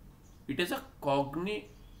 It is a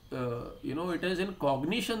it is in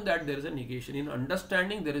cognition that there is a negation. In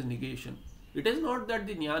understanding there is negation. It is not that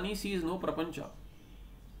the jnani sees no prapancha.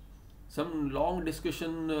 Some long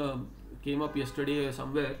discussion came up yesterday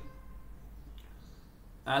somewhere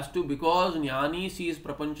as to because jnani sees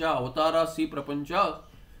prapancha, avatara see prapancha,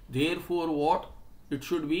 therefore what? It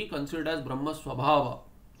should be considered as Brahma Swabhava.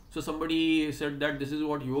 So somebody said that this is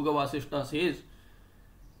what Yoga Vasishta says,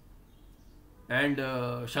 and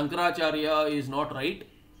Shankaracharya is not right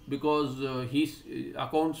because he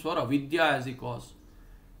accounts for avidya as a cause.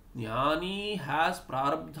 Jnani has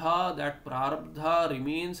prarabdha, that prarabdha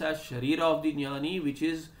remains as sharira of the jnani, which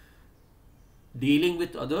is dealing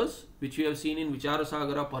with others, which we have seen in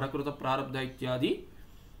Vicharasagara, Parakruta prarabdha ityadi.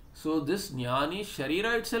 So this jnani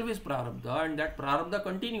sharira itself is prarabdha, and that prarabdha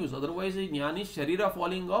continues. Otherwise the jnani sharira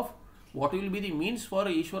falling off, what will be the means for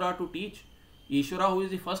Ishvara to teach? Ishvara, who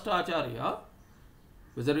is the first acharya,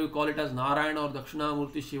 whether you call it as Narayana or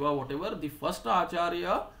Dakshinamurti, Shiva, whatever, the first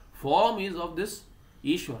acharya form is of this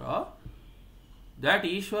Ishvara. That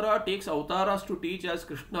Ishvara takes avataras to teach as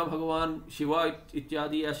Krishna Bhagavan, Shiva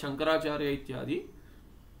ityadi, as Shankaracharya ityadi.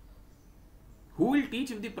 Who will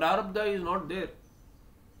teach if the prarabdha is not there?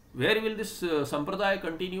 Where will this sampradaya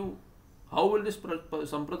continue? How will this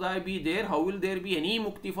sampradaya be there? How will there be any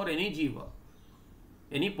mukti for any jiva?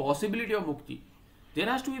 Any possibility of mukti? There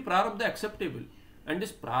has to be prarabdha acceptable. And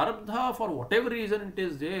this prarabdha, for whatever reason it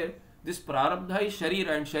is there, this prarabdha is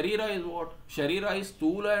sharira, and sharira is what? Sharira is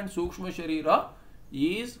stula and sukshma sharira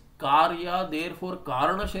is karya, therefore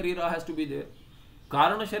karana sharira has to be there.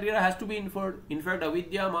 Karana sharira has to be inferred. In fact,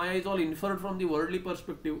 avidya, maya is all inferred from the worldly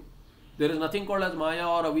perspective. There is nothing called as maya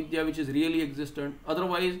or avidya which is really existent.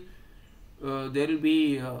 Otherwise, there will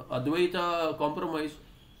be advaita compromise.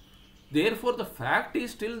 Therefore, the fact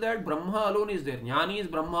is still that Brahma alone is there. Jnani is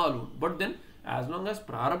Brahma alone. But then, as long as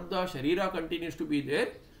prarabdha, sharira continues to be there,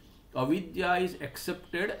 avidya is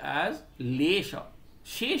accepted as lesha,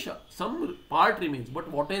 shesha, some part remains.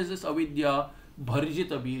 But what is this avidya?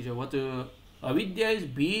 Bharjita bija. What avidya is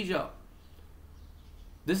bija.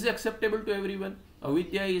 This is acceptable to everyone.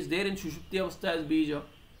 Avidya is there in Sushupti Avastha as bija.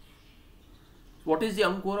 What is the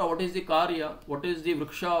ankura? What is the karya? What is the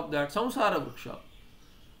vriksha of that? Samsara vriksha.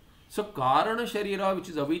 So karana sharira, which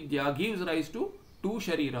is avidya, gives rise to two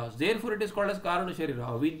shariras. Therefore it is called as karana sharira.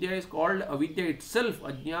 Avidya is called, avidya itself,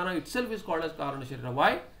 ajnana itself is called as karana sharira.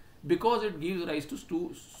 Why? Because it gives rise to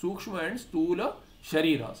sukshma and stula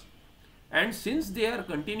shariras. And since they are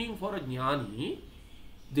continuing for a jnani,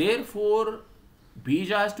 therefore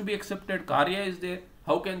bija has to be accepted. Karya is there.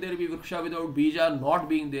 How can there be vriksha without bija not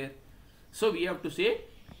being there? So we have to say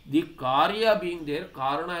the karya being there,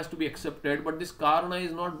 karana has to be accepted, but this karana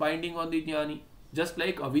is not binding on the jnani. Just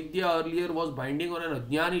like avidya earlier was binding on an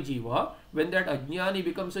ajnani jiva, when that ajnani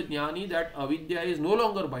becomes a jnani, that avidya is no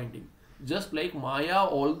longer binding. Just like maya,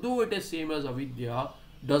 although it is same as avidya,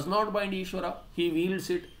 does not bind Ishvara, he wields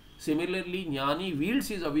it. Similarly, jnani wields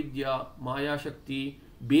his avidya, maya shakti,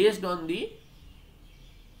 based on the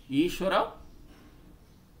Ishvara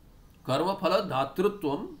karma phala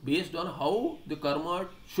dhatritvam, based on how the karma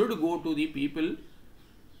should go to the people.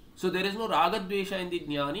 So there is no ragadvesha in the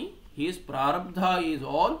jnani. His prarabdha is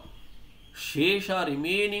all shesha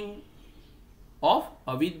remaining of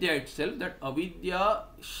avidya itself. That avidya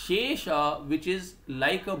shesha, which is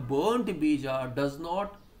like a burnt bija, does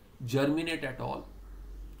not germinate at all.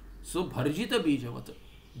 So bharjita bijavat,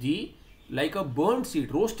 the like a burnt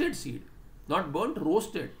seed, roasted seed, not burnt,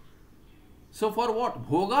 roasted. So for what?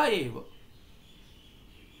 Bhoga eva.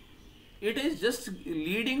 It is just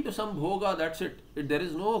leading to some bhoga, that's it. There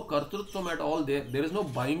is no kartrutvam at all there. There is no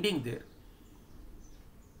binding there.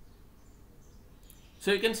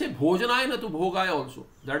 So you can say bhojanaya na tu bhogaya also.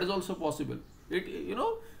 That is also possible.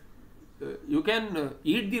 You can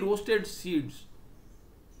eat the roasted seeds,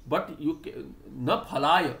 but you can, na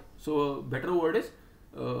phalaya. So better word is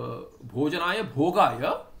bhojanaya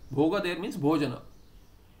bhogaya. Bhoga there means bhojana.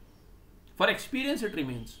 For experience it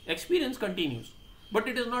remains. Experience continues. But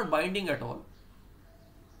it is not binding at all.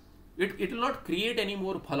 It will not create any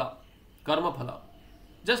more phala, karma phala.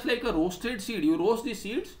 Just like a roasted seed, you roast the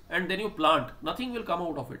seeds and then you plant. Nothing will come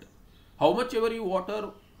out of it. How much ever you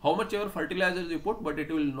water, how much ever fertilizers you put, but it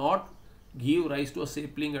will not give rise to a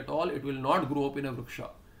sapling at all. It will not grow up in a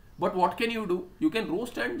vriksha. But what can you do? You can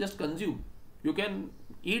roast and just consume. You can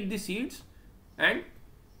eat the seeds and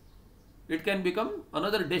it can become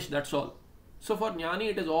another dish, that's all. So for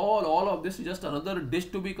jnani, it is all of this is just another dish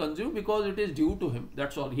to be consumed because it is due to him.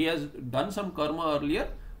 That's all. He has done some karma earlier.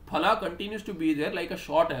 Phala continues to be there like a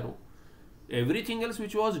short arrow. Everything else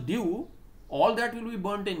which was due, all that will be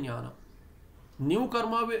burnt in jnana. New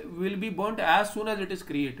karma will be burnt as soon as it is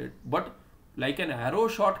created. But like an arrow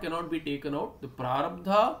shot cannot be taken out. The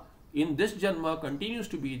prarabdha in this janma continues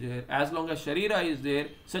to be there. As long as sharira is there,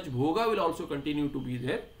 such bhoga will also continue to be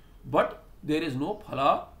there. But there is no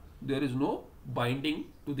phala, there is no binding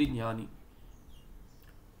to the jnani.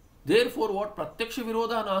 Therefore, what pratyaksha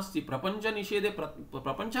virodha nasti, prapancha nishede,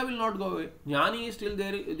 prapancha will not go away. Jnani is still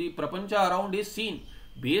there, the prapancha around is seen.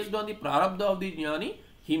 Based on the prarabdha of the jnani,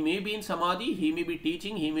 he may be in samadhi, he may be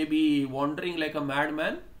teaching, he may be wandering like a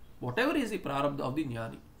madman. Whatever is the prarabdha of the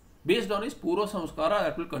jnani, based on his purva samskara,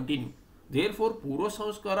 that will continue. Therefore, purva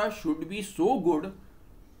samskara should be so good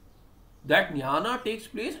that jnana takes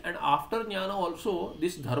place, and after jnana also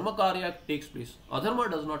this dharma karya takes place.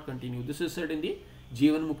 Adharma does not continue. This is said in the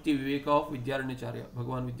Jivan Mukti Viveka of Vidyaranyacharya,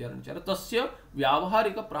 Bhagavan Vidyaranyacharya. Tasya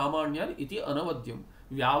vyavaharika pramanyar iti anavadyam.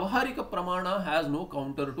 Vyavaharika pramana has no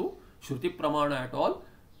counter to Shruti pramana at all.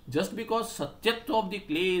 Just because satyatva of the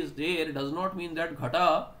clay is there does not mean that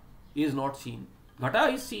ghata is not seen.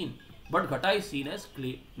 Ghata is seen, but ghata is seen as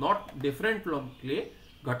clay, not different from clay.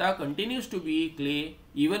 Ghata continues to be clay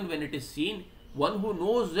even when it is seen. One who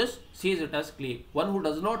knows this sees it as clay. One who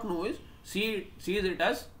does not know it sees it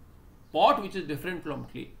as pot which is different from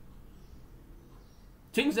clay.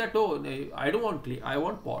 Thinks that, oh, I don't want clay, I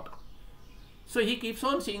want pot. So he keeps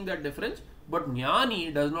on seeing that difference, but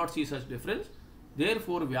jnani does not see such difference.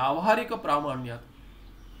 Therefore, vyavaharika pramanyat.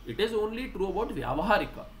 It is only true about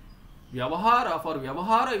vyavaharika. Vyavahara, for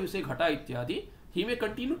vyavahara you say ghata ityadi. He may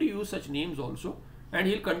continue to use such names also. And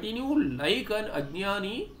he will continue like an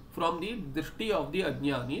ajnani from the drishti of the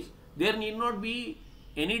ajnanis. There need not be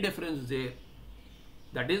any difference there.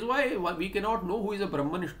 That is why we cannot know who is a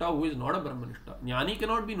Brahmanishta, who is not a Brahmanishta. Jnani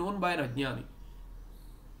cannot be known by an ajnani.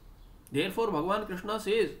 Therefore, Bhagavan Krishna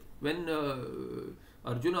says, when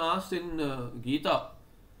Arjuna asks in Gita,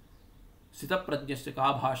 Sita Prajnasya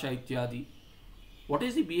ka bhasha ityadi, what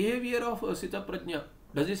is the behavior of Sita Prajna?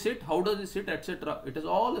 Does he sit? How does he sit? Etc. It is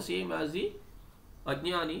all the same as the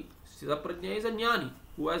ajnani. Sthita prajna is a jnani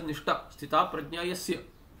who has nishta. Sthita prajna yasya.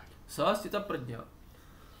 Sa sthita prajna.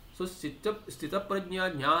 So sthita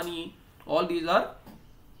prajna, jnani, all these are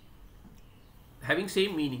having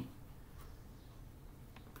same meaning.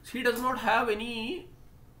 He does not have any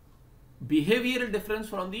behavioral difference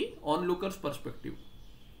from the onlooker's perspective.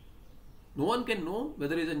 No one can know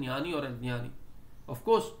whether he is a jnani or a jnani. Of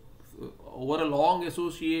course, over a long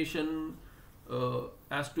association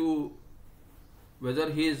as to whether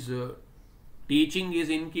his teaching is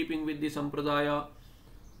in keeping with the sampradaya,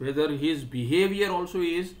 whether his behavior also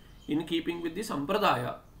is in keeping with the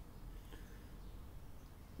sampradaya.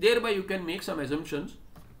 Thereby you can make some assumptions.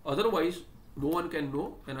 Otherwise, no one can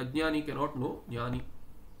know, and ajnani cannot know jnani.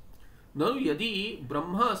 Now, yadi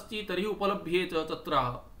brahma asti tari upalabhyeta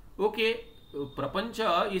tatra. Okay,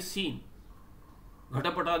 prapancha is seen.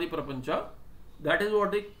 Ghatapatadi prapancha. That is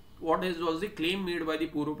what was the claim made by the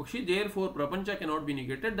Purva Pakshi. Therefore, prapancha cannot be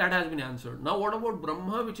negated. That has been answered. Now, what about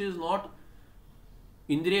Brahma, which is not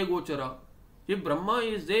Indriya Gochara? If Brahma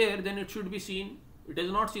is there, then it should be seen. It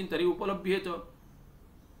is not seen. Tari upalabhyeta.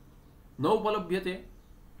 No upalabhyate.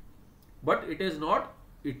 But it is not.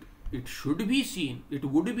 It should be seen. It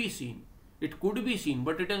would be seen. It could be seen,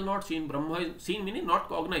 but it is not seen. Brahma is seen, meaning not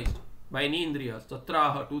cognized by any indriyas.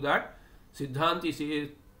 Tatraha, to that, Siddhanti says,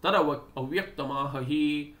 tad avyaktamah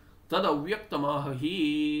tad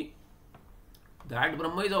avyaktamah. That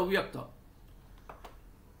Brahma is avyakta.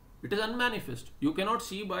 It is unmanifest. You cannot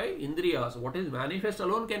see by indriyas. What is manifest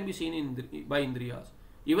alone can be seen by indriyas.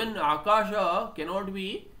 Even Akasha cannot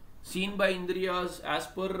be seen by indriyas as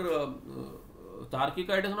per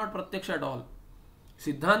Tarkika. It is not pratyaksha at all.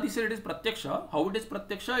 Siddhanti said it is pratyaksha. How it is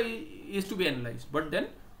pratyaksha is to be analyzed. But then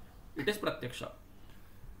it is pratyaksha.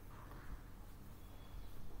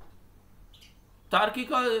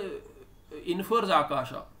 Tarkika infers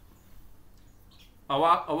Akasha.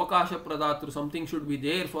 Avakasha pradatru, something should be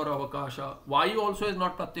there for Avakasha. Vayu also is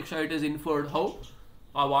not pratyaksha, it is inferred. How?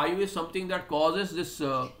 Vayu is something that causes this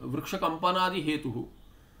vriksha kampanadi hetuhu.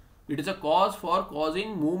 It is a cause for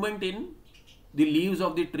causing movement in the leaves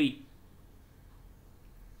of the tree.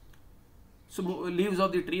 So, leaves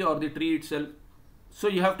of the tree or the tree itself. So,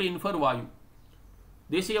 you have to infer Vayu.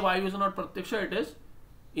 They say Vayu is not pratyaksha, it is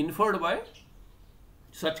inferred by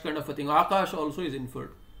such kind of a thing. Akash also is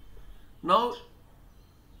inferred. Now,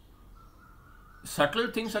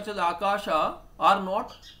 subtle things such as Akasha are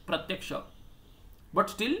not pratyaksha, but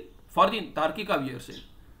still for the Tarkika we are saying.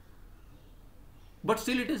 But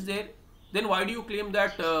still it is there. Then why do you claim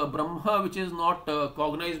that Brahma, which is not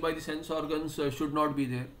cognized by the sense organs, should not be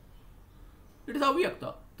there? It is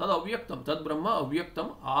avyakta. Tad avyaktam. Tad Brahma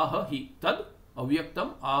avyaktam aha hi. Tad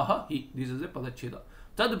avyaktam aha hi. This is a padacheda.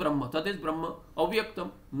 Tad Brahma. Tad is Brahma.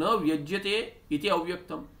 Avyaktam. Na vyajyate iti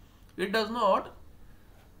avyaktam. It does not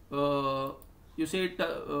you say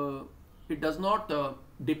it does not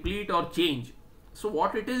deplete or change. So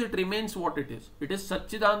what it is, it remains what it is. It is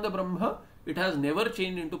Satchidanda Brahma. It has never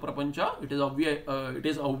changed into Prapancha. It is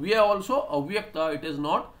avya also, avyakta. It is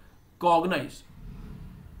not cognized.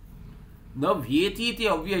 Na vyeti iti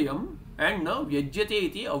avyayam and na vyajyate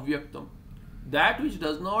iti avyaktam. That which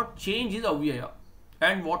does not change is avyaya.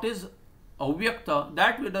 And what is avyakta?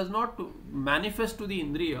 That which does not manifest to the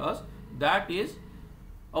indriyas, that is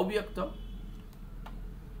avyakta.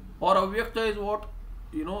 Or avyakta is what?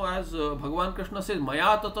 You know, as Bhagavan Krishna says,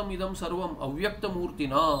 Maya tatam idam sarvam avyakta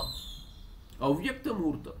murtina. Avyakta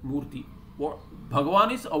murti. What?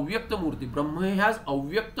 Bhagavan is avyakta murti. Brahma has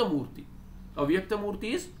avyakta murti. Avyakta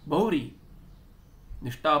murti is Bahuri.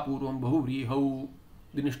 Nishta purvam Bahuri. How?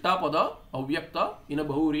 The Nishta pada, avyakta in a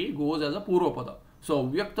Bahuri goes as a Purva pada. So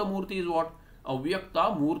avyakta murti is what?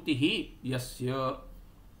 Avyakta murtihi yasya.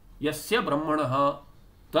 Yasya brahmanaha.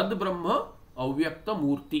 Tad brahma avyakta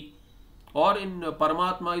murti. Or in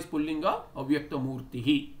Paramatma is Pullinga avyakta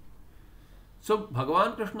murtihi. So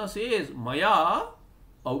Bhagavan Krishna says Maya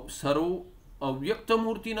sarva avyakta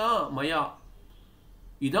murtina Maya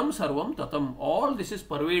idam sarvam tatam. All this is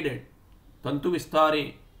pervaded. Tantu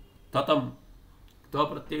vistare tatam. Ta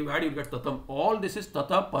pratyay add you get tatam. All this is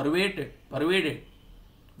tata pervaded.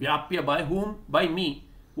 Vyapya by whom? By me.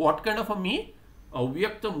 What kind of a me?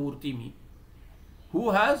 Avyakta murti me.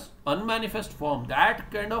 Who has unmanifest form. That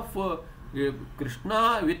kind of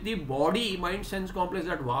Krishna with the body, mind, sense complex,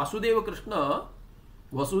 that Vasudeva Krishna,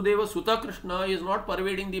 Vasudeva Sutta Krishna is not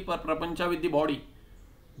pervading the Prapancha with the body.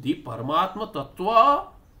 The Paramatma Tattva,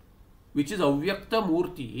 which is Avyakta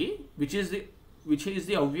Murti, which is the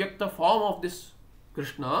Avyakta form of this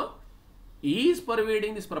Krishna, is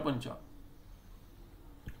pervading this Prapancha.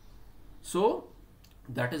 So,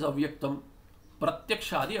 that is Avyaktam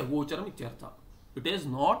Pratyakshadi Agocharam Ityartha. It is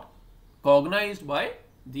not cognized by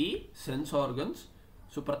the sense organs.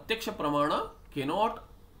 So Pratyaksha Pramana cannot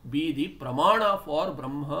be the Pramana for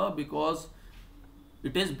Brahma because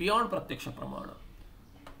it is beyond Pratyaksha Pramana.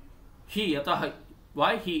 He yataha.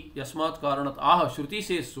 Why he? Yasmat Karanat. Aha, Shruti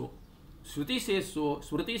says so. Shruti says so.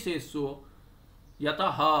 Smriti says so.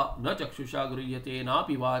 Yataha na chakshusha griyate na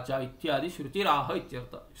pivacha ityadi Shrutiraha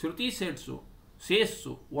ityartha. Shruti said so. Says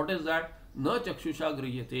so. What is that? Na chakshusha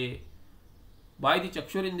griyate. By the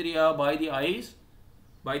Chakshurindriya, by the eyes,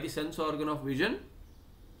 by the sense organ of vision,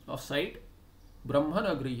 of sight, Brahman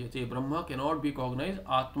agriyate. Brahma cannot be cognized.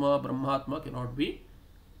 Atma, Brahmatma cannot be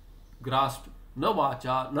grasped. Na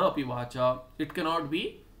vacha, na api vacha. It cannot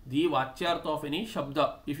be the vachyartha of any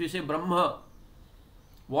shabda. If you say Brahma,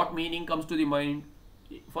 what meaning comes to the mind?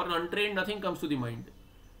 For an untrained, nothing comes to the mind.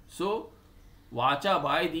 So, vacha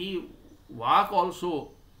by the vak also,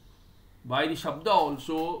 by the shabda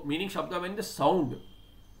also, meaning shabda when the sound,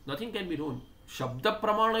 nothing can be known. Shabda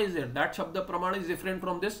pramana is there. That shabda pramana is different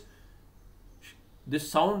from this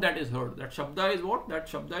this sound that is heard. That Shabda is what? That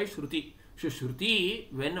Shabda is Shruti. So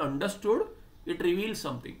Shruti, when understood, it reveals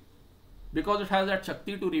something, because it has that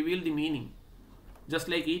Shakti to reveal the meaning. Just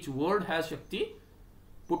like each word has Shakti,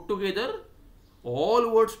 put together,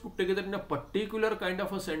 all words put together in a particular kind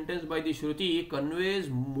of a sentence by the Shruti conveys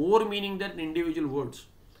more meaning than individual words.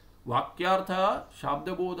 Vakyartha,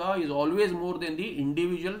 Shabdabodha is always more than the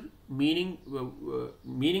individual meanings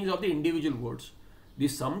of the individual words. The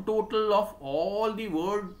sum total of all the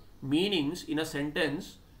word meanings in a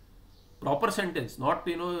sentence, proper sentence, not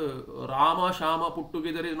Rama, Shama put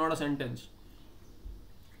together is not a sentence.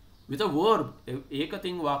 With a verb,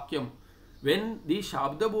 ekating vakyam, when the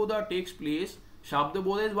Shabdabodha takes place,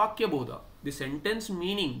 Shabdabodha is Vakyabodha. The sentence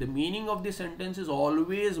meaning, the meaning of the sentence is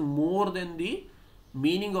always more than the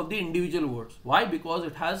meaning of the individual words. Why? Because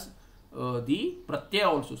it has the pratyaya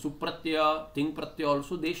also, supratyaya, ting pratyaya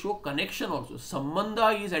also, they show connection also.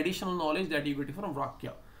 Sambandha is additional knowledge that you get from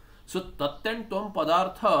Vakya. So tat and tvam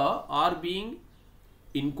padartha are being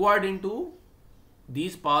inquired into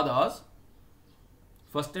these padas.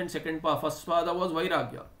 First and second pada. First pada was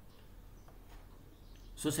Vairagya.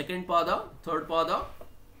 So second pada, third pada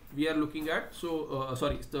we are looking at. So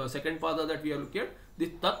the second pada that we are looking at,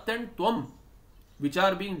 the tat and tvam which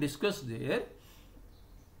are being discussed there,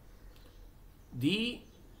 the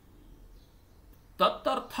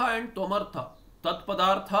tatartha and tvamartha, tat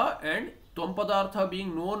padartha and tvam padartha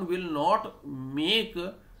being known will not make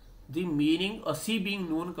the meaning asi being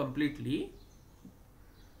known completely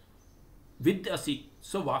with asi.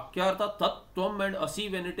 So vakyartha, tat, tvam and asi,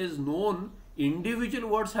 when it is known, individual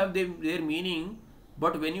words have their meaning,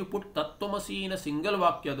 but when you put tat, tvam, asi in a single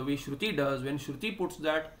vakya, the way Shruti does, when Shruti puts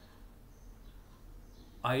that,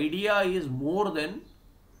 idea is more than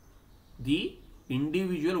the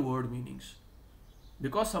individual word meanings,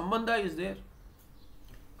 because sambandha is there.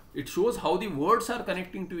 It shows how the words are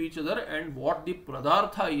connecting to each other and what the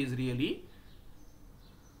pradartha is really.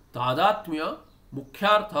 Tadatmya,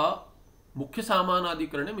 mukhyartha, mukhya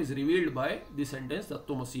samanadikaranam is revealed by the sentence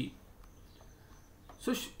tattvamasi.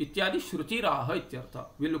 So ityadi shruti raha ityartha.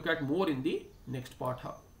 We'll look at more in the next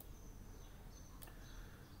patha.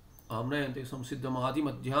 आम्नयन्ते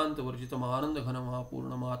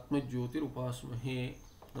संसिद्धमादिमध्यान्तवर्जितमानन्दघनमापूर्णमात्मज्योतिरुपास्महे.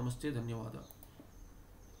 नमस्ते, धन्यवाद.